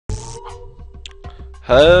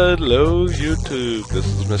Hello YouTube, this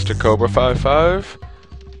is Mr. Cobra55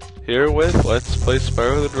 here with Let's Play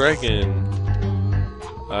Spyro the Dragon.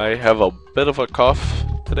 I have a bit of a cough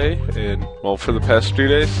today, and well, for the past 3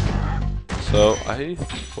 days, so I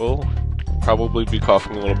will probably be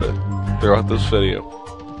coughing a little bit throughout this video,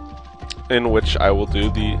 in which I will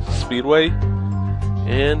do the Speedway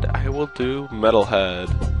and I will do Metalhead.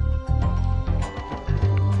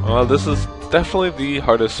 This is definitely the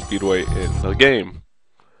hardest Speedway in the game.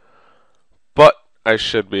 But I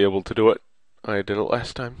should be able to do it. I did it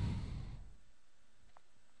last time.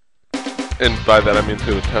 And by that I mean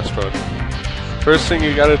through the test run. First thing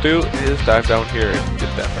you gotta do is dive down here and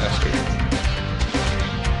get that faster.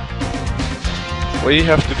 The way you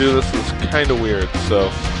have to do this is kinda weird,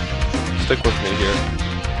 so stick with me here.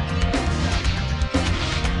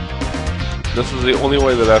 This is the only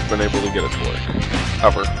way that I've been able to get it to work.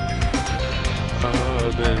 Ever.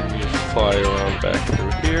 Then you fly around back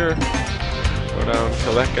through here. Go down,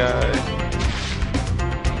 kill that guy.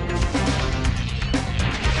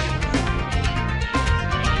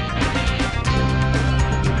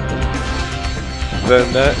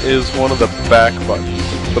 Then that is one of the back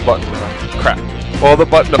buttons. The button, crap. Well, the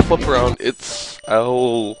button to flip around, it's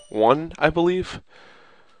L1, I believe.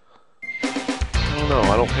 I don't know,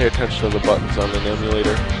 I don't pay attention to the buttons on an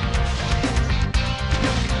emulator.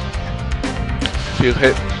 If you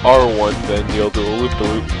hit R1, then you'll do a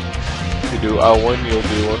loop-de-loop. If you do L1, you'll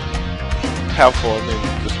do a half one and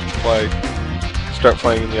just start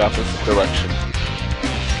flying in the opposite direction,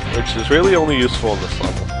 which is really only useful in this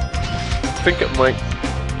level. I think it might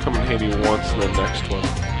come in handy once in the next one.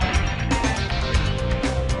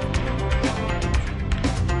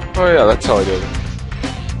 Oh yeah, that's how I did it.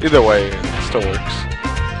 Either way, it still works.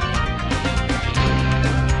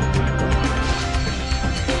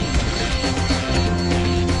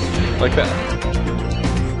 Like that.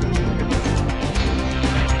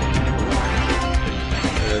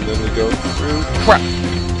 And then we go through. Crap!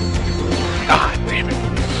 Ah, damn it.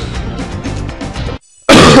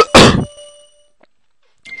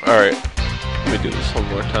 Alright. Let me do this one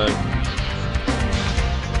more time.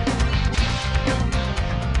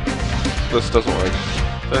 This doesn't work.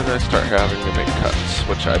 Then I start having to make cuts,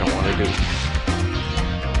 which I don't want to do.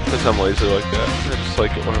 Because I'm lazy like that. I just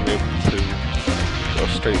like it when I'm able to go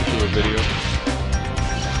straight to a video.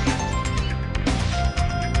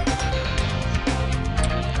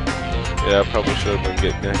 Yeah, I probably should have been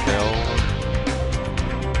getting that guy all along.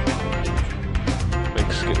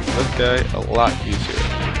 Makes getting this guy a lot easier.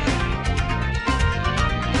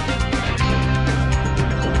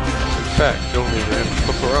 In fact, you don't even have to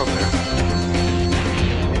flip around there.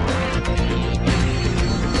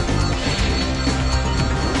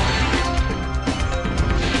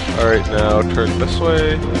 Alright, now turn this way.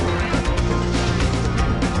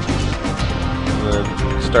 And then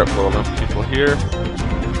start blowing up people here.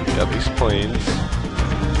 Got these planes.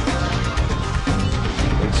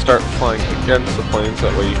 And start flying against the planes,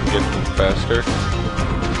 that way you can get them faster.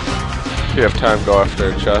 If you have time, go after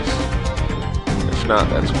a chest. If not,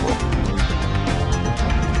 that's cool.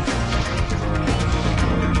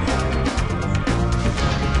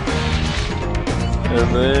 And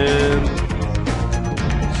then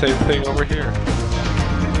same thing over here.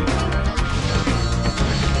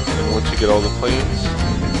 And once you get all the planes,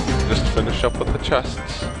 just finish up with the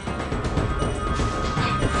chests.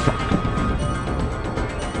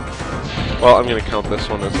 Well, I'm gonna count this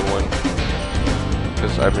one as a win,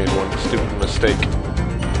 because I made one stupid mistake.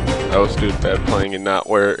 I was doing bad playing and not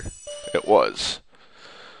where it was.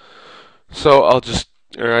 So I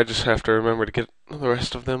just have to remember to get the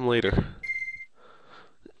rest of them later.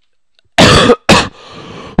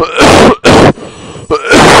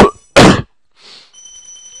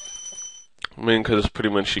 I mean, because pretty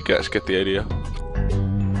much you guys get the idea.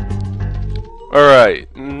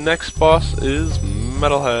 Alright, next boss is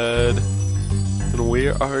Metalhead. And we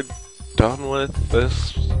are done with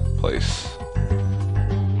this place.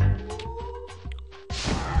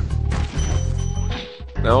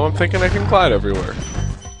 Now I'm thinking I can glide everywhere.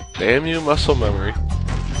 Damn you, muscle memory.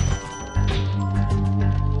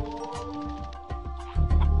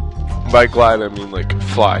 By glide, I mean like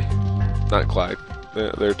fly, not glide.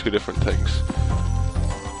 They're two different things.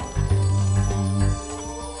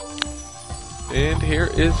 And here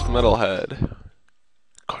is Metalhead.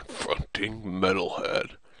 Confronting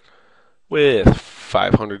Metalhead. With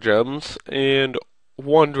 500 gems and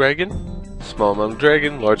 1 dragon. Small amount of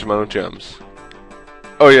dragon, large amount of gems.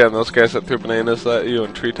 Oh yeah, and those guys that threw bananas at you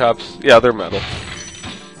and treetops, yeah, they're metal.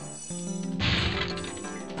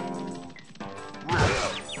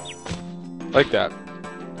 Like that.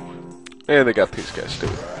 And they got these guys too.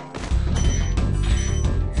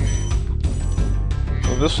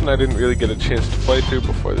 Well, this one I didn't really get a chance to play through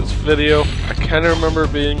before this video. I kind of remember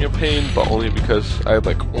it being a pain, but only because I had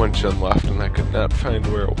like one gen left and I could not find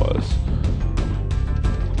where it was.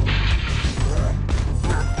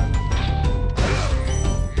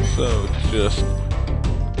 So, just,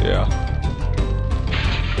 yeah.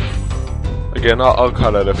 Again, I'll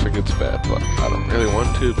cut it if it gets bad, but I don't really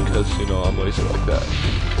want to because, you know, I'm lazy like that.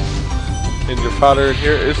 And your fodder in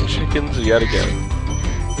here is chickens yet again.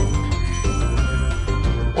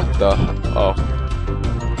 What the? Oh.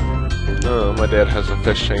 Oh, my dad has a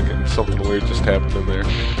fish tank and something weird just happened in there.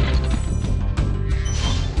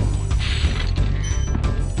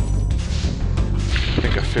 I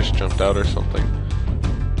think a fish jumped out or something.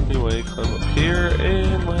 Anyway, climb up here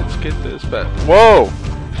and let's get this back. Whoa!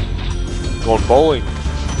 Going bowling.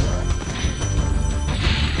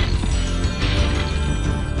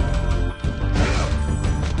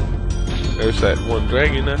 There's that one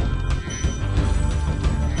dragon there.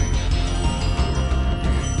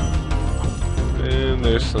 And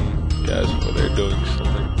there's some guys over there doing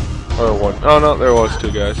something. Or one. Oh no, there was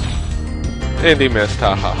two guys. And he missed,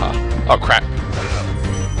 ha ha ha. Oh crap.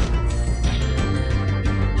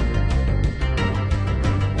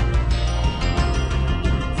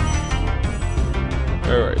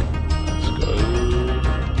 Alright, let's go.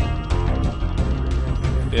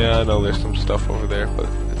 Yeah, I know there's some stuff over there, but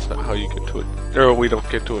it's not how you get to it. Or we don't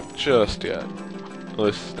get to it just yet. At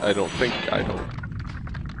least I don't think I don't.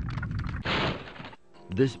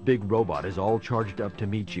 This big robot is all charged up to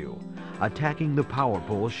meet you. Attacking the power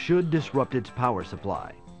pole should disrupt its power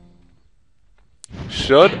supply.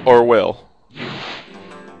 Should or will?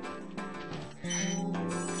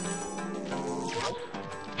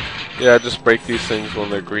 Yeah, just break these things when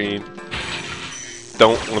they're green.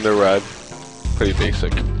 Don't when they're red. Pretty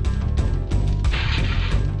basic.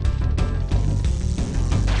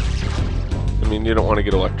 I mean, you don't want to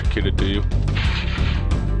get electrocuted, do you?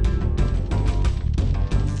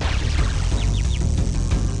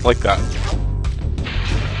 Like that.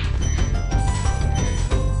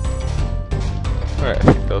 Alright, I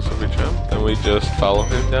think those will be jumped. Then we just follow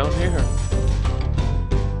him down here.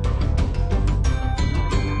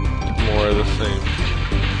 More of the same.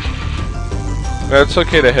 It's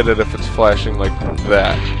okay to hit it if it's flashing like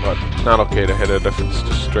that, but not okay to hit it if it's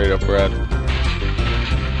just straight up red.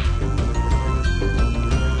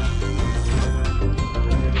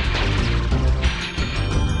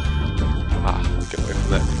 Get away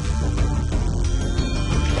from that.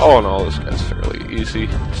 Oh no, this guy's fairly easy.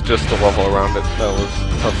 It's just the level around it that was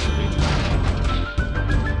tough for me.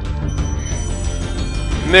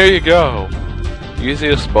 And there you go.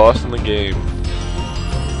 Easiest boss in the game.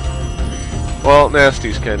 Well,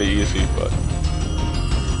 Nasty's kinda easy, but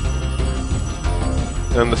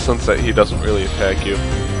in the sense that he doesn't really attack you.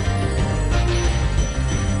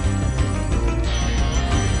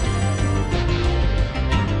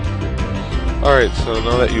 Alright, so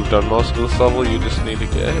now that you've done most of this level, you just need to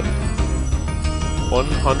get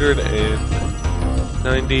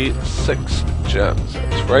 196 gems.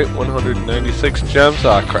 That's right, 196 gems.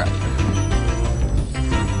 Ah, crap.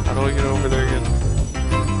 How do I get over there again?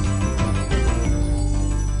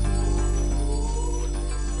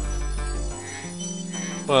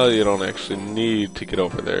 Well, you don't actually need to get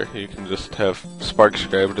over there. You can just have sparks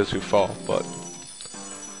grab it as you fall, but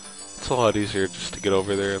it's a lot easier just to get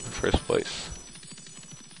over there in the first place.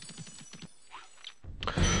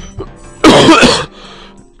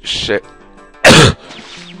 Shit.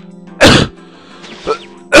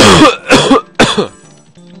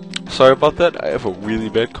 Sorry about that, I have a really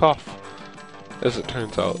bad cough, as it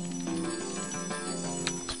turns out.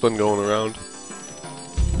 It's been going around.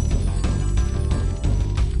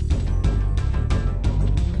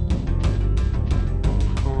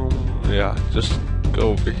 Yeah, just go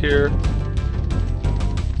over here.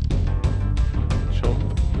 Jump,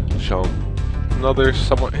 jump. Another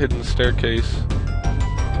somewhat hidden staircase.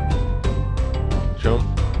 Jump,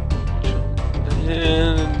 jump,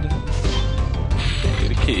 and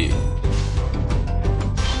get a key.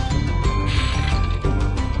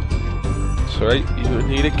 That's right, you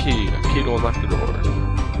need a key to unlock the door.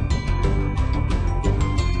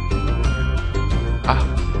 Ah.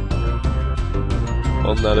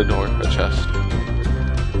 Well, not a door, a chest.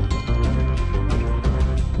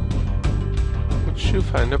 What you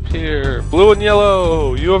find up here? Blue and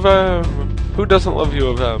yellow! U of M! Who doesn't love U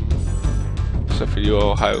of M? Except for you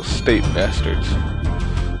Ohio State bastards.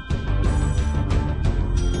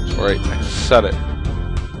 That's right, I said it.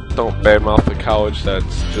 Don't badmouth the college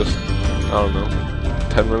that's just, I don't know,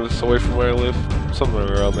 10 minutes away from where I live. Somewhere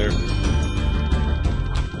around there.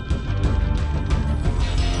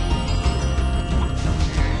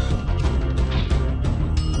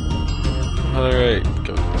 Alright,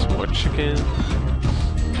 go get some more chicken.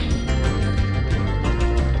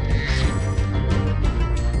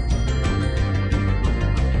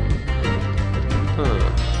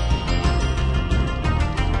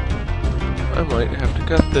 I might have to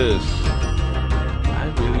cut this.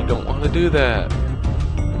 I really don't want to do that.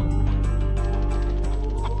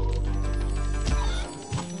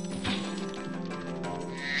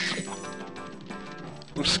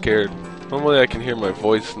 I'm scared. Normally I can hear my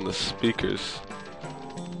voice in the speakers,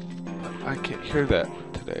 but I can't hear that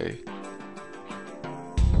today.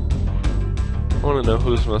 I want to know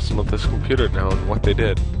who's messing with this computer now and what they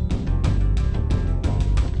did.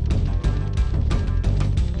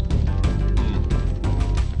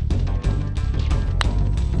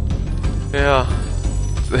 Yeah,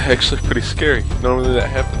 it's actually pretty scary. Normally that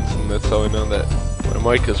happens, and that's how I know that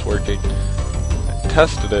my mic is working. I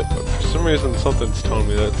tested it, but for some reason something's telling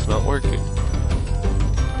me that it's not working.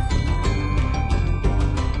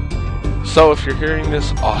 So if you're hearing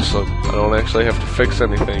this, awesome. I don't actually have to fix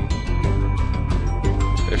anything.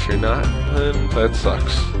 If you're not, then that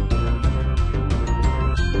sucks.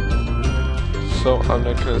 So I'm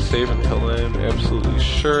not going to save until I'm absolutely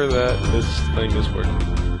sure that this thing is working.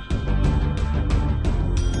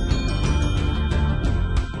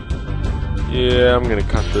 Yeah, I'm gonna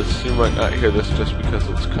cut this. You might not hear this just because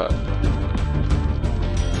it's cut.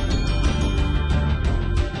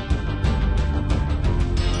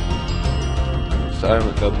 So I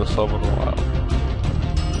haven't done this all in a while.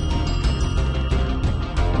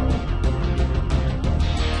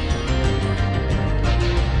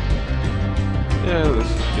 Yeah, this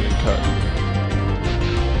is getting cut.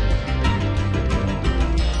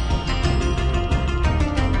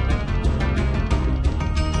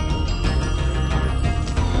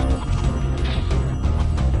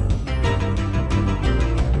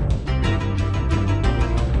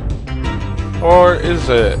 Or is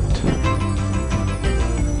it?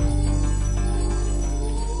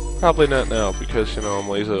 Probably not now, because, you know, I'm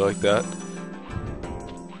lazy like that.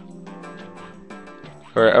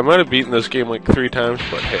 Alright, I might have beaten this game like 3 times,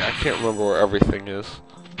 but hey, I can't remember where everything is.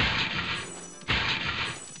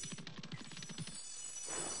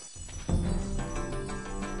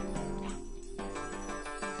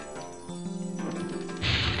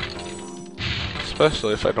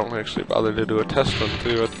 Especially if I don't actually bother to do a test run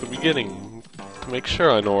through at the beginning to make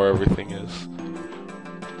sure I know where everything is.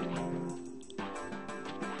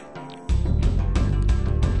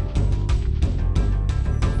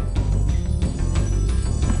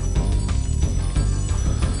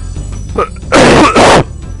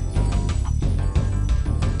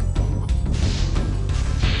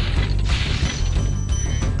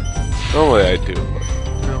 Normally I do, but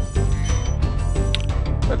you know,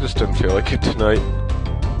 I just didn't feel like it tonight.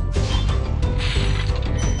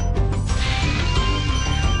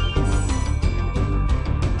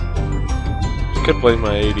 Could blame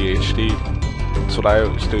my ADHD. That's what I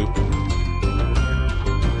always do.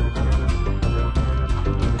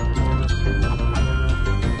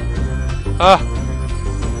 Ah!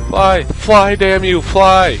 Fly! Fly, damn you!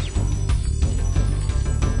 Fly!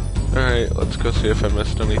 Alright, let's go see if I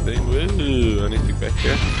missed anything. Woo! Anything back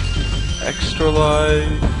here? Extra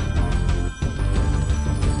life!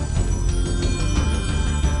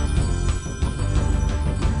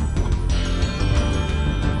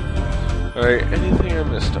 Alright, anything I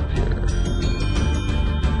missed up here?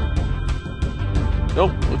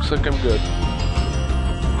 Nope, looks like I'm good.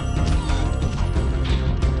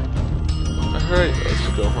 Alright, let's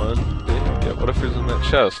go on. Yeah, whatever's in that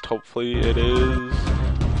chest. Hopefully it is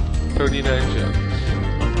 39 gems.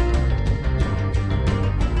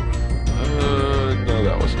 No,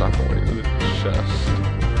 that was not the way to the chest.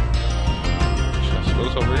 Chest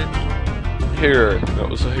goes over here. Here, that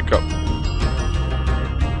was a hiccup.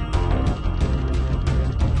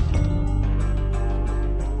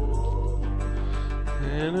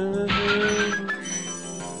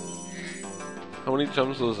 How many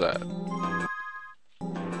gems was that?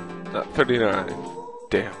 Not 39.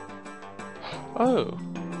 Damn. Oh.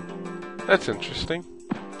 That's interesting.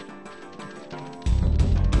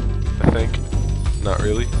 I think. Not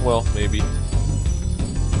really. Well, maybe.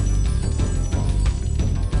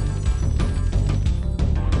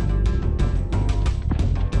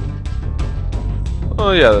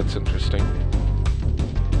 Oh yeah, that's interesting.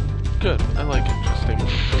 Good. I like interesting.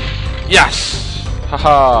 Yes!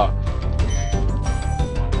 Haha!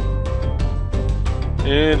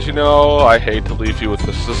 And you know, I hate to leave you with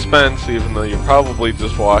the suspense, even though you're probably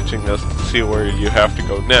just watching this to see where you have to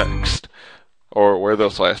go next, or where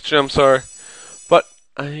those last gems are, but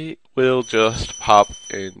I will just pop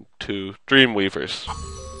into Dreamweavers.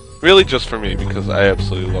 Really just for me, because I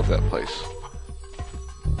absolutely love that place.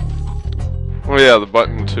 Oh yeah, the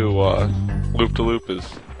button to loop-to-loop is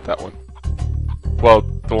that one. Well,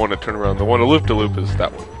 the one to turn around. The one to loop-to-loop is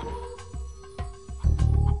that one.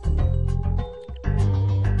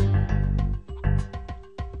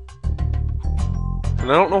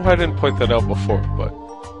 And I don't know why I didn't point that out before, but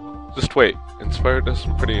just wait. Spyro does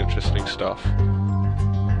some pretty interesting stuff.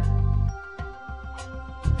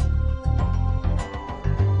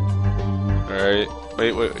 Alright,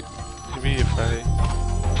 wait. Maybe if I...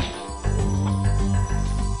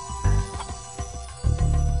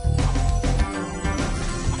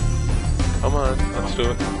 Come on, let's do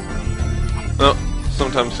it. No,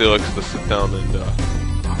 sometimes he likes to sit down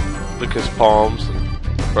and lick his palms and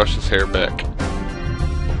brush his hair back.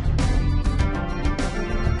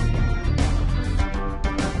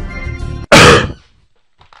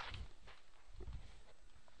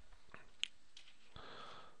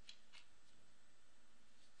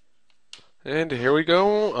 And here we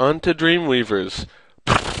go, on to Dreamweavers.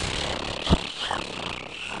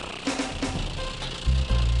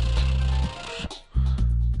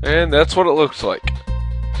 And that's what it looks like.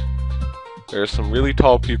 There's some really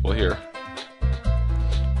tall people here.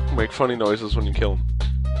 Make funny noises when you kill them.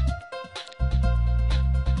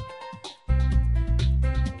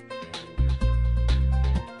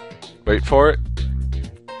 Wait for it.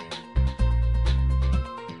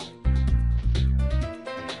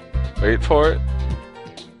 Wait for it.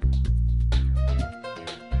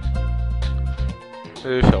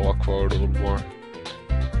 Maybe if I walk forward a little more.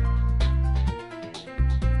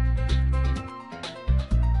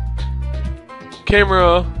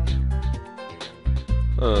 Camera!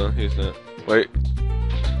 He's not. Wait.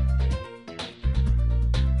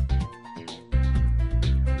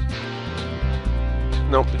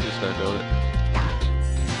 Nope, he's not doing it.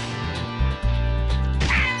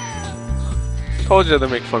 Told you they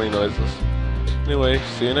make funny noises. Anyway,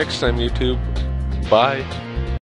 see you next time, YouTube. Bye.